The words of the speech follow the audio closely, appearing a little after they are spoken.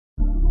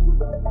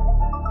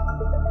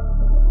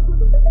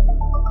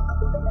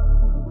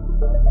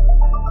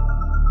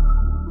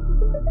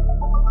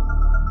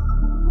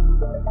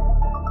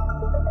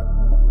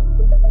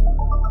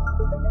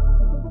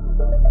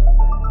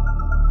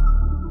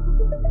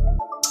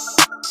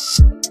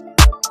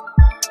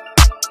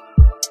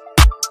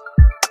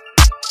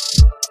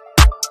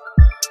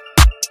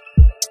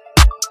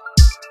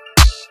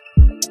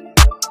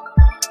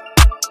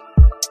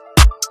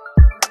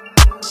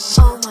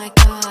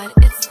my god,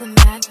 it's the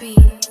mad beat.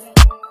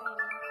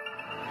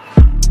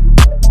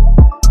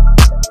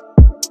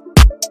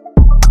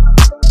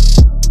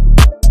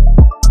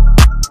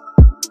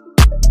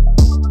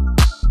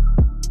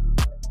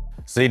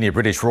 Senior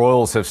British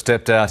royals have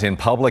stepped out in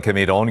public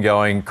amid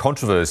ongoing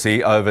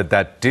controversy over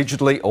that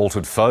digitally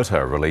altered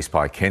photo released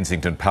by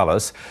Kensington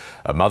Palace.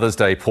 A Mother's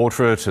Day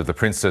portrait of the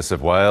Princess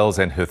of Wales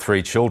and her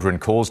 3 children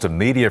caused a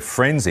media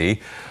frenzy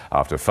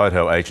after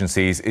photo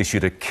agencies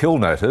issued a kill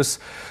notice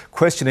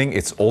questioning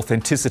its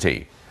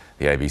authenticity.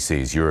 The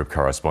ABC's Europe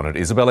correspondent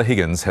Isabella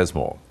Higgins has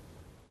more.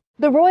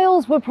 The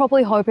royals were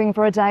probably hoping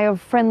for a day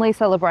of friendly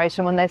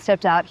celebration when they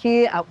stepped out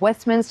here at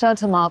Westminster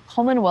to mark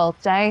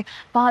Commonwealth Day,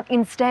 but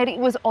instead it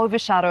was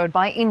overshadowed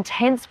by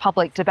intense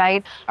public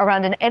debate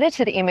around an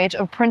edited image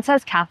of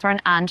Princess Catherine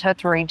and her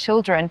 3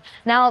 children.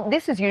 Now,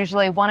 this is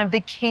usually one of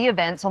the key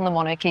events on the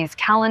monarchy's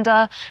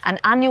calendar, an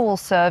annual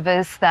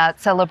service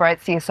that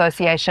celebrates the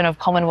Association of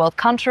Commonwealth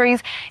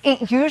Countries.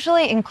 It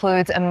usually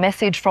includes a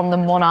message from the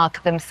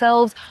monarch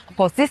themselves. Of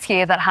course, this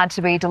year that had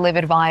to be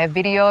delivered via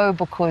video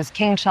because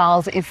King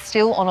Charles is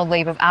still on a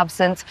leave of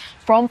absence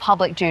from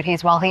public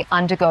duties while he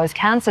undergoes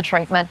cancer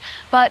treatment.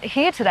 But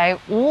here today,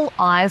 all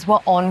eyes were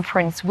on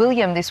Prince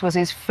William. This was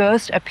his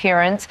first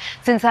appearance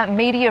since that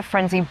media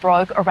frenzy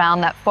broke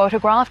around that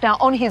photograph. Now,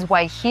 on his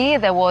way here,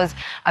 there was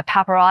a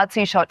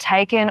paparazzi shot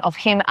taken of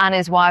him and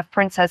his wife,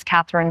 Princess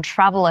Catherine,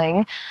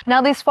 travelling.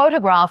 Now, this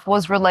photograph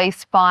was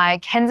released by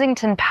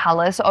Kensington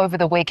Palace over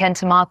the weekend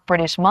to mark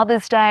British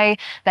Mother's Day.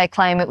 They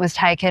claim it was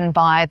taken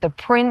by the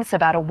Prince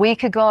about a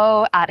week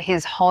ago at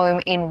his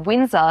home in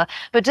Windsor.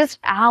 But just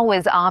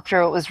hours after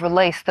it was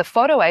released, the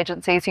photo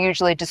agencies who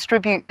usually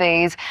distribute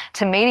these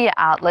to media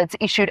outlets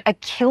issued a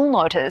kill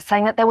notice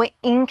saying that there were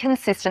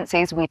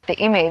inconsistencies with the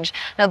image.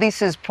 Now,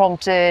 this has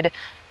prompted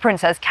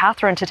Princess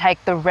Catherine to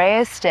take the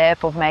rare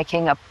step of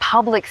making a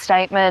public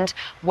statement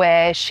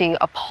where she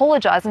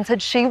apologised and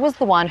said she was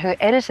the one who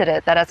edited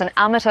it, that as an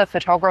amateur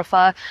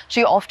photographer,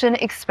 she often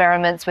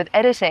experiments with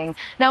editing.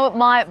 Now, it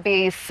might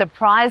be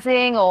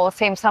surprising or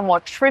seem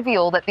somewhat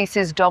trivial that this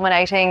is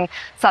dominating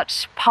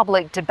such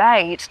public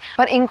debate,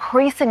 but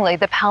increasingly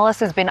the palace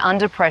has been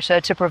under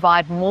pressure to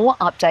provide more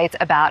updates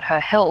about her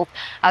health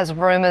as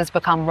rumours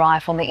become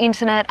rife on the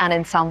internet and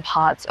in some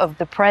parts of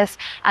the press,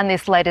 and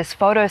this latest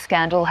photo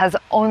scandal has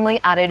only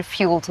added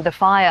fuel to the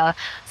fire.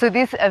 So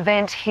this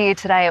event here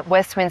today at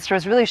Westminster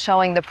is really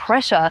showing the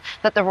pressure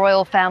that the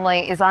royal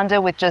family is under,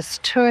 with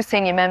just 2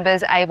 senior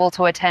members able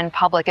to attend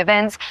public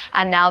events,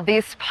 and now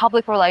this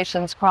public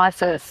relations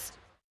crisis.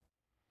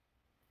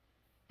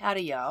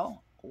 Howdy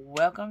y'all,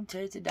 welcome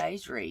to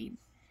today's read.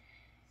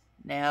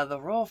 Now, the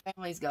royal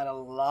family's got a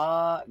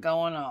lot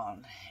going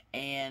on,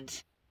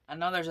 and I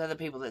know there's other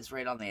people that's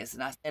read on this,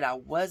 and I said I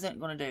wasn't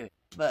going to do it,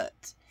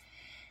 but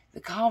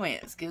the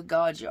comments, good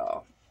God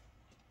y'all,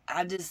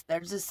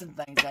 there's just some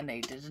things I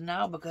needed to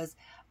know, because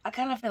I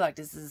kind of feel like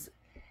this is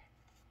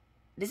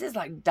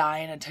like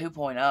Diana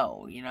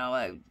 2.0, you know.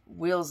 Like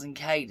Wills and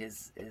Kate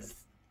is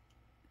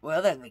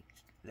well, they're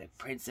the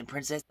Prince and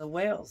Princess of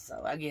Wales,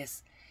 so I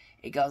guess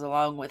it goes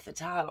along with the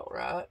title,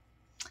 right?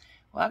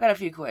 Well, I got a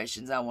few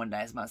questions I wanted to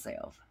ask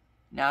myself.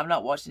 Now, I've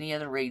not watched any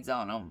other reads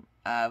on them.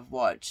 I've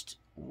watched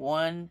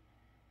one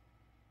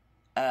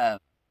thing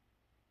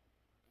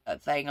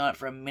on it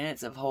from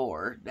Minutes of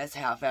Horror. That's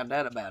how I found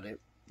out about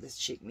it. This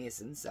chick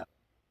missing, so.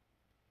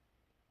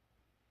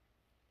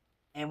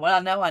 And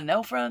what I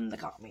know from the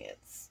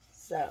comments.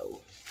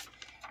 So,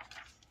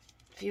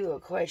 a few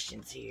little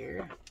questions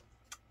here.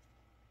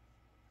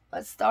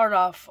 Let's start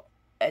off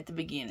at the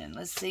beginning.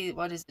 Let's see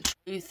what is the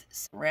truth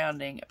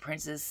surrounding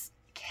Princess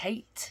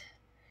Kate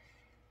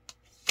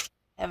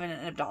having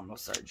an abdominal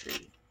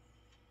surgery.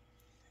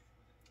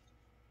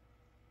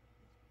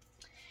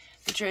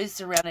 The truth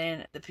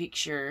surrounding the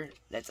picture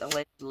that's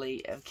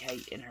allegedly of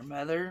Kate and her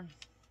mother.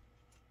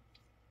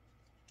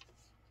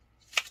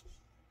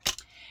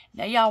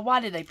 Now, y'all, why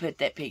did they put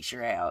that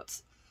picture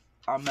out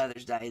on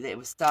Mother's Day? That it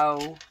was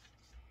so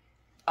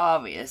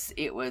obvious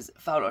it was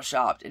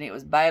photoshopped, and it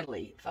was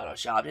badly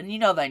photoshopped, and you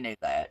know they knew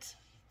that.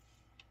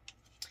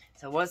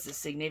 So what's the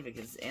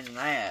significance in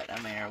that?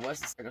 I mean, or what's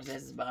the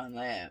circumstances behind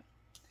that?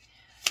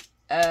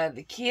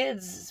 The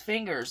kids'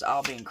 fingers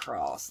all being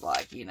crossed,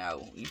 like, you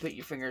know, you put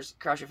your fingers,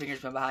 cross your fingers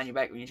from behind your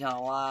back when you're telling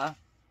a lie.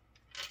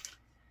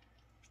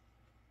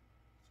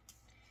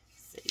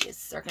 Let's see,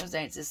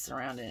 circumstances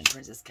surrounding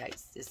Princess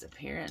Kate's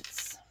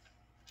disappearance.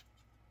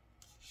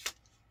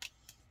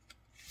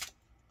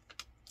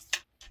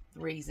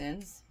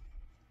 Reasons.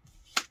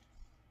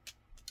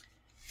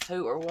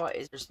 Who or what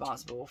is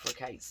responsible for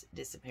Kate's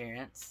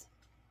disappearance?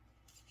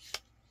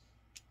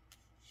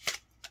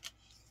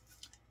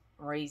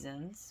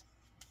 Reasons.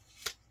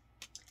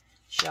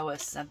 Show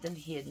us something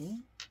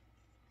hidden.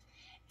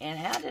 And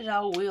how did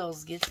old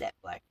Wills get that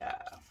black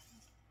eye?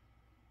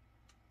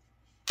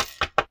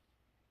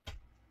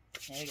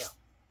 There you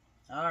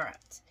go.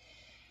 Alright.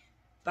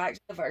 Back to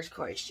the first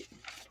question.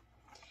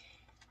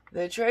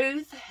 The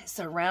truth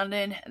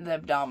surrounding the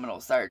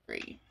abdominal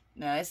surgery.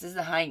 Now, this is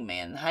the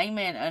hangman. The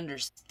hangman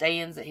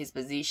understands that his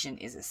position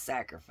is a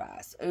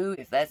sacrifice. Ooh,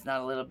 if that's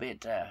not a little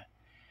bit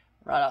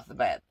right off the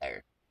bat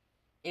there.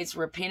 It's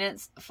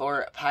repentance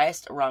for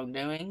past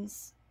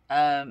wrongdoings.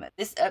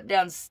 This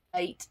up-down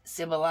state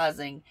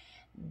symbolizing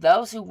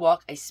those who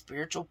walk a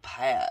spiritual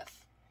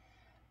path.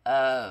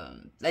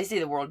 They see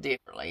the world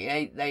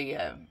differently.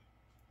 They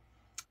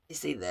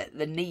see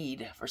the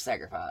need for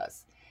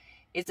sacrifice.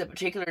 It's a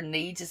particular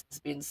need to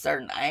suspend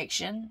certain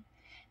action.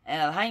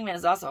 And the hangman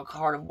is also a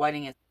card of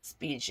waiting and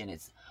suspension.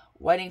 It's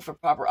waiting for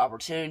proper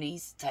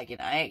opportunities, taking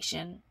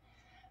action.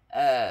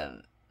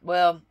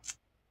 Well,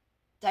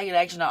 taking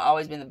action not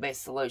always been the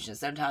best solution.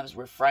 Sometimes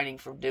refraining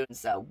from doing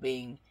so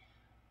being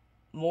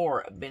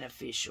more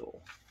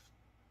beneficial.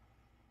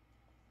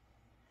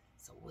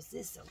 So was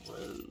this a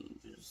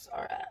ruse?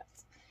 Alright.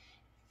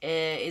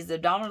 Is the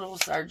abdominal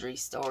surgery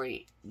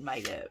story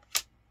made up?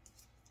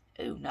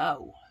 Oh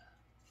no.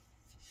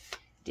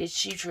 Did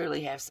she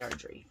truly have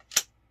surgery?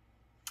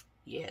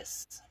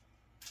 Yes.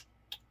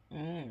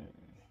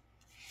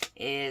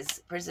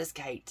 Is Princess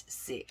Kate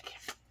sick?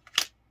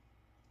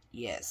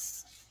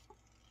 Yes.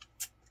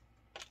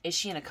 Is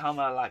she in a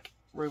coma like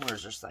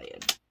rumors are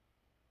saying?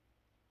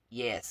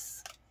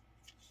 Yes.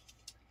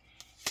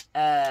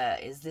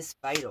 Is this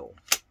fatal?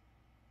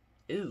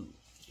 Ooh,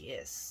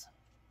 yes.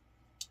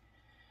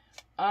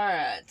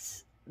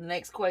 Alright. The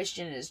next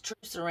question is truth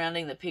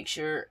surrounding the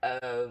picture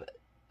of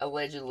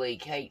allegedly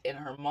Kate and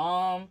her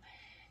mom.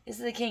 This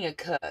is the King of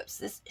Cups.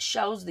 This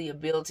shows the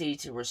ability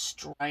to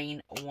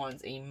restrain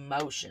one's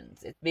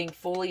emotions. It's being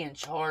fully in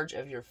charge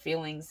of your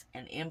feelings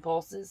and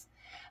impulses.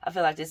 I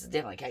feel like this is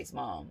definitely Kate's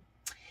mom.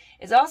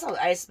 It's also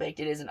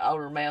aspected as an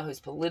older male who's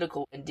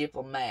political and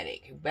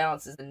diplomatic, who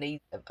balances the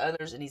needs of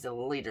others, and he's a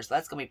leader. So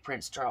that's going to be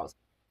Prince Charles.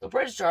 So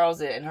Prince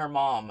Charles and her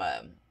mom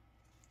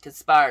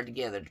conspired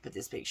together to put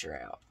this picture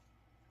out.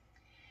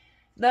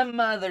 The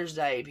Mother's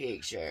Day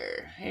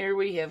picture. Here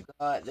we have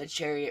got the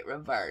Chariot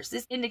reverse.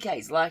 This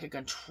indicates lack of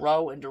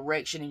control and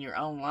direction in your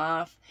own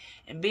life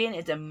and being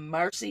at the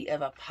mercy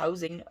of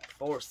opposing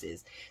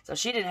forces. So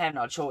she didn't have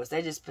no choice.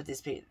 They just put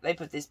this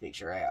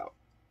picture out.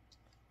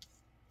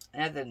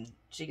 Nothing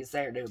she could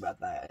say or do about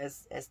that.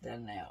 That's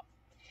done now.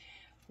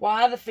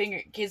 Why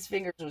the kid's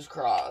fingers was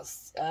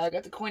crossed. I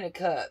got the Queen of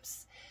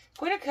Cups.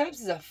 Queen of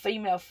Cups is a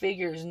female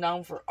figure who's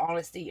known for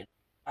honesty and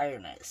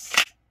fairness.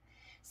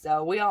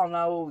 So we all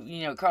know,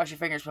 cross your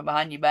fingers from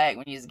behind your back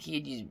when you was a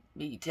kid, you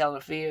be telling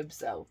a fib.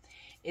 So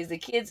is the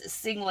kids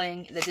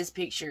signaling that this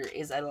picture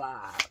is a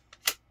lie?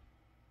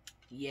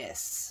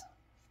 Yes.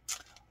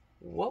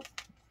 Whoop.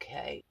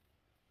 Okay.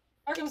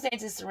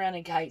 Circumstances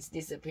surrounding Kate's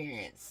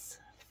disappearance.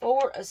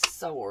 Four of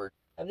Swords.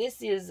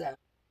 This is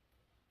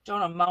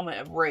showing a moment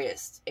of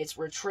rest. It's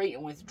retreat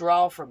and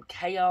withdrawal from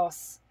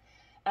chaos,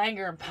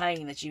 anger, and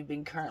pain that you've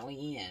been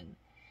currently in.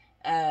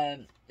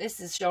 This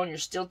is showing you're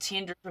still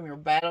tender from your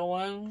battle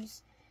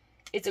wounds.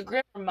 It's a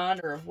grim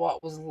reminder of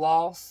what was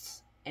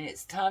lost, and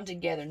it's time to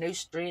gather new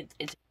strength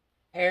and to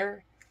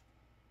prepare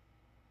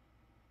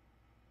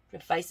to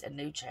face a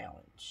new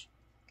challenge.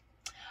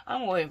 I'm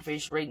going to go ahead and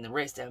finish reading the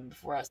rest of them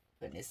before I start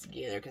putting this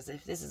together, because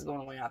if this is going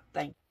the way I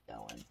think it's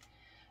going.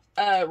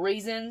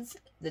 Reasons.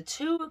 The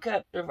Two of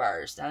Cups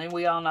reversed. I mean,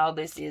 we all know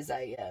this is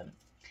a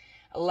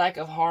lack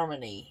of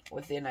harmony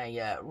within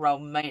a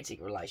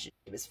romantic relationship.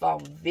 It's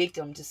fallen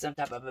victim to some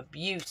type of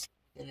abuse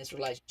in this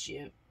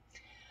relationship.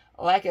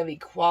 A lack of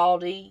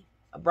equality,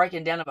 a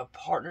breaking down of a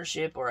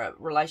partnership or a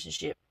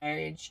relationship,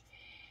 marriage.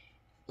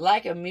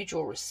 Lack of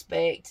mutual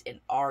respect and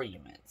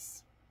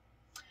arguments.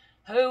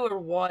 Who or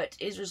what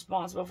is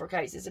responsible for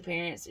Kate's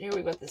disappearance? Here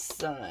we've got the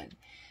Sun.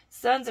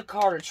 Sun's a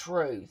card of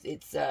truth.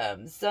 It's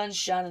the sun's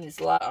shining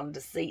its light on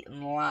deceit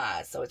and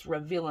lies, so it's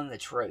revealing the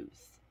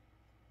truth.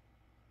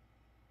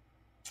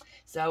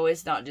 So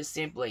it's not just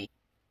simply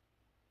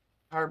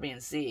her being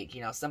sick.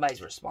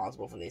 Somebody's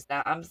responsible for this.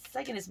 Now, I'm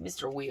thinking it's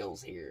Mr.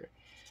 Wheels here.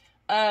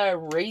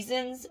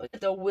 Reasons. We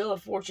got the Wheel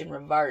of Fortune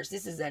reversed.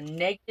 This is a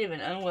negative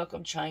and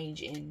unwelcome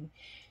change in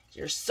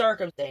your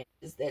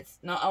circumstances that's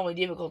not only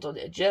difficult to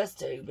adjust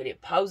to, but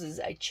it poses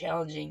a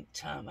challenging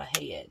time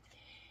ahead.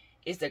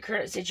 Is the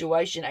current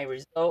situation a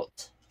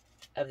result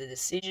of the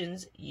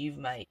decisions you've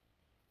made?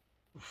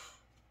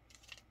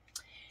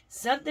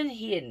 Something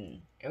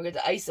hidden. And we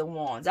got the Ace of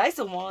Wands. Ace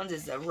of Wands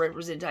is a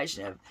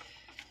representation of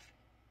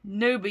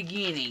new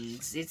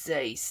beginnings. It's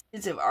a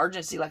sense of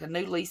urgency, like a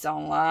new lease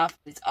on life.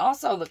 It's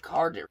also the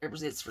card that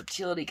represents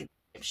fertility,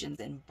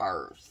 conceptions, and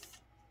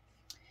birth.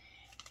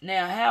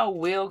 Now, how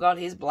Will got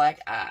his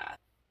black eye?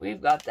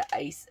 We've got the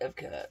Ace of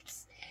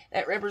Cups.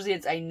 That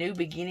represents a new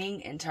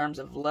beginning in terms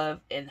of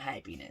love and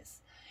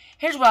happiness.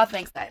 Here's what I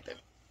think's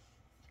happened.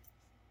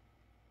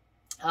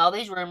 All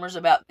these rumors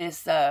about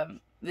this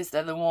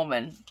other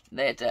woman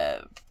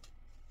that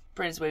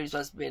Prince William was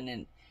supposed to have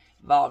been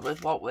involved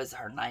with. What was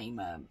her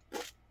name?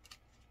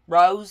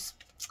 Rose.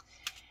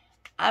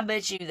 I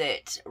bet you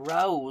that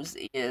Rose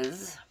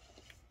is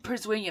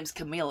Prince William's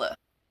Camilla.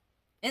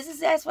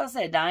 That's what I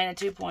said, Diana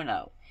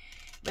 2.0.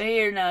 But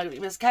here, now,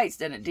 Miss Kate's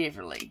done it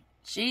differently.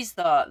 she's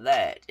thought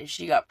that if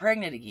she got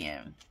pregnant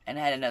again and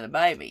had another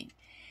baby,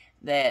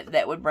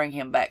 that would bring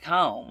him back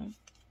home.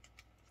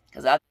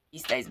 Because I think he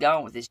stays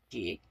gone with this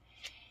chick.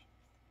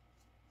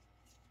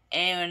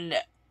 And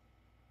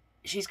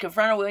she's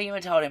confronted William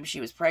and told him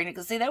she was pregnant.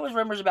 Because, see, there was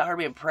rumors about her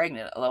being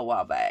pregnant a little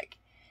while back.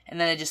 And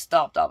then it just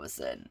stopped all of a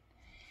sudden.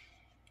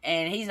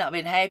 And he's not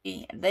been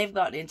happy. And they've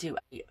gotten into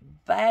a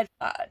bad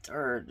fight.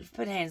 Or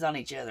put hands on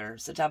each other.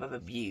 Some type of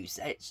abuse.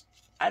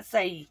 I'd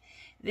say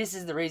this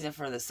is the reason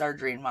for the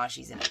surgery and why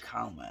she's in a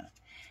coma.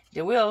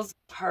 DeWill's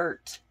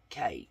hurt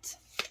Kate.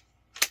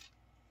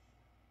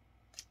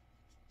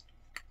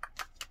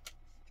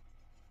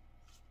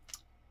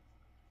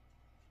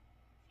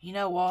 You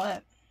know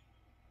what?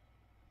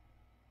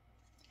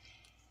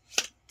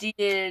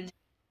 Did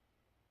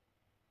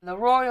the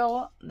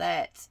royal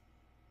that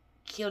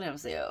killed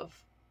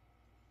himself,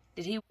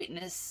 did he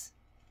witness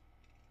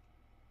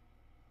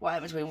what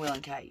happened between Will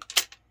and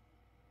Kate?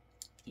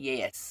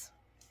 Yes.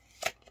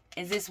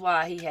 Is this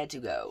why he had to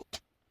go?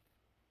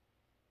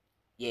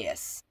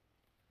 Yes.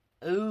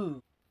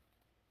 Ooh.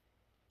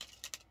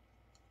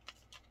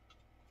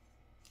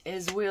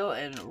 Is Will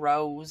and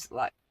Rose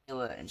like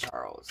Camilla and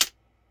Charles?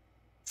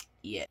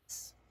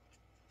 Yes.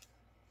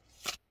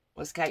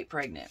 Was Kate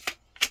pregnant?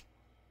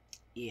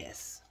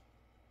 Yes.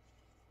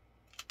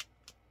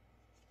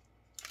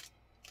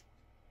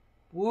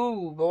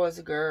 Woo, boys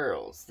and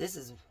girls. This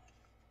is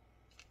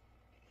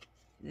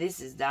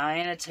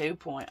Diana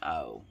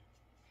 2.0.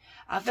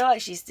 I feel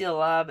like she's still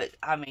alive, but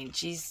I mean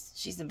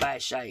she's in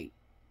bad shape.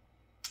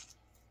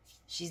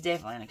 She's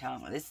definitely in a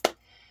coma. This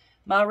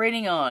my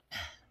reading on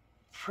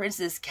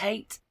Princess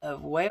Kate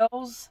of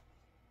Wales,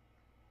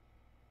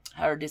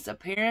 her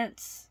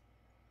disappearance,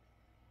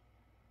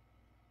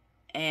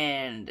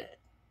 and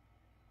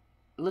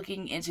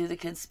looking into the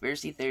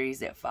conspiracy theories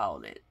that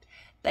followed it.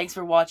 Thanks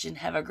for watching.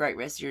 Have a great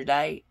rest of your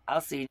day.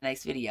 I'll see you in the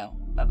next video.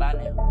 Bye-bye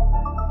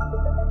now.